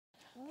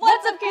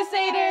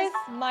Crusaders!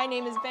 My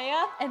name is Bea.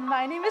 And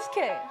my name is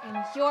Kay. And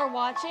you're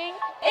watching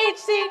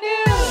HC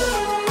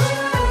News!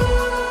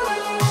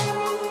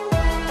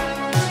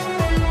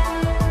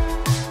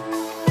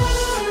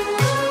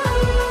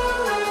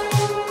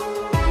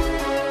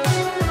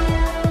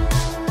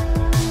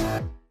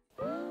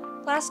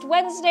 Last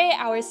Wednesday,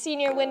 our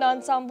senior wind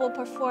ensemble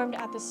performed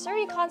at the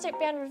Surrey Concert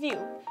Band Review.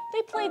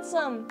 They played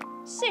some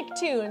sick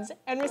tunes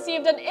and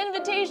received an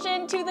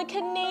invitation to the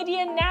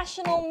Canadian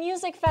National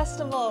Music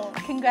Festival.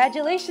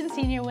 Congratulations,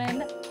 Senior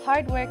Wind.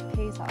 Hard work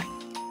pays off.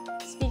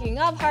 Speaking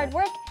of hard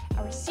work,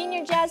 our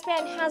senior jazz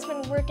band has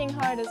been working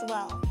hard as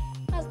well.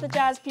 As the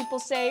jazz people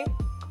say,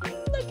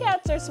 the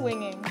cats are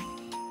swinging.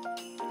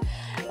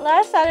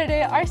 Last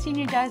Saturday, our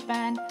senior jazz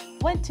band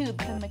went to the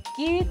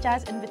McGee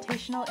Jazz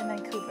Invitational in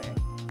Vancouver.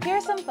 Here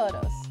are some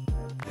photos.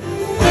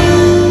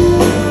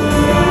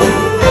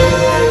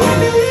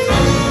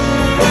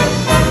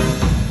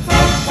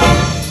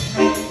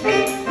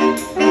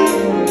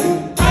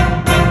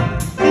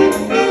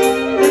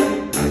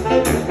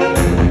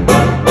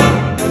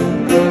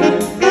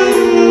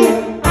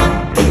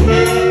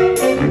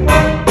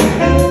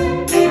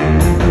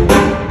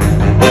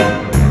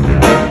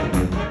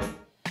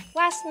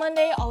 Last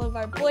Monday, all of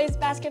our boys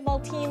basketball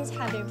teams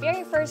had their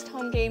very first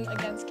home game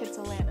against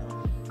Kitsilano.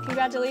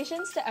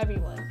 Congratulations to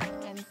everyone.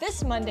 And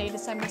this Monday,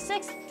 December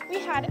 6th, we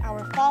had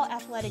our Fall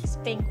Athletics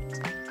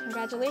Banquet.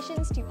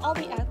 Congratulations to all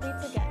the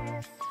athletes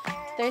again.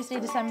 Thursday,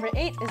 December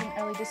 8th is an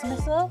early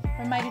dismissal.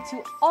 Reminder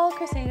to all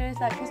Crusaders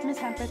that Christmas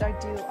hampers are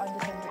due on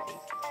December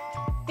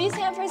 8th. These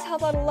hampers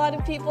help out a lot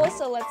of people,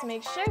 so let's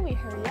make sure we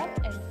hurry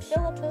up and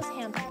fill up those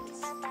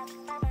hampers.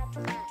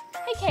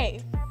 Hey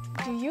Kay,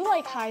 do you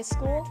like high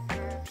school?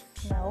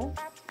 No.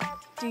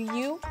 Do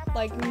you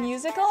like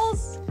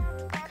musicals?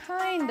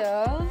 Kind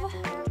of.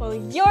 Well,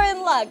 you're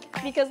in luck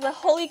because the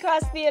Holy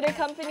Cross Theatre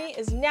Company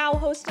is now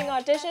hosting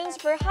auditions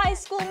for High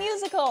School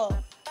Musical.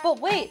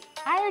 But wait,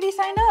 I already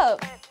signed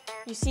up.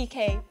 You see,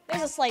 Kay,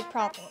 there's a slight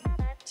problem.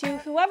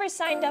 Whoever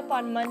signed up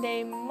on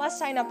Monday must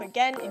sign up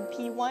again in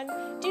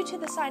P1 due to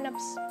the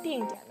sign-ups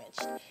being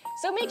damaged.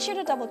 So make sure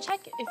to double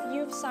check if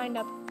you've signed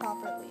up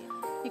properly.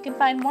 You can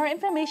find more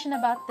information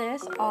about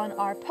this on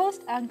our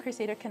post on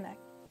Crusader Connect.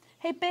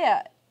 Hey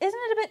Bea, isn't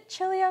it a bit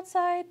chilly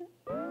outside?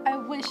 I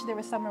wish there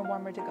was somewhere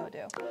warmer to go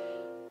to.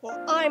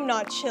 Well, I'm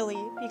not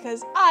chilly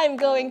because I'm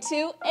going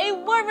to a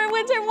warmer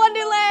winter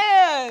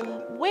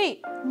wonderland!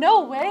 Wait,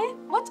 no way?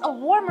 What's a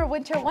warmer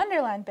winter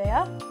wonderland,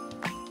 Bea?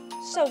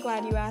 So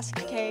glad you asked,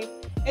 Kay.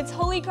 It's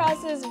Holy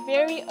Cross's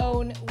very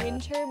own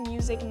winter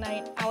music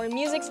night. Our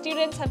music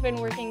students have been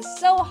working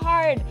so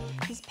hard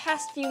these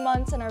past few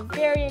months and are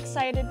very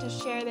excited to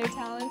share their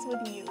talents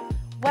with you.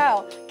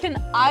 Wow,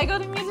 can I go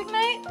to music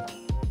night?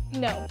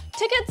 No.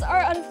 Tickets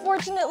are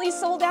unfortunately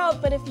sold out,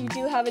 but if you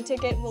do have a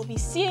ticket, we'll be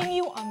seeing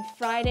you on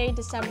Friday,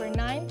 December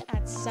 9th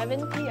at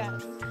 7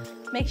 p.m.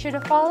 Make sure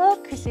to follow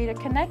Crusader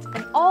Connect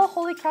and all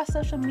Holy Cross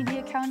social media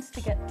accounts to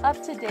get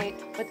up to date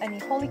with any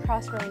Holy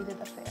Cross related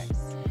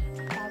affairs.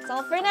 That's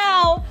all for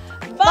now.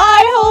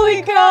 Bye,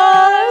 Holy Cross!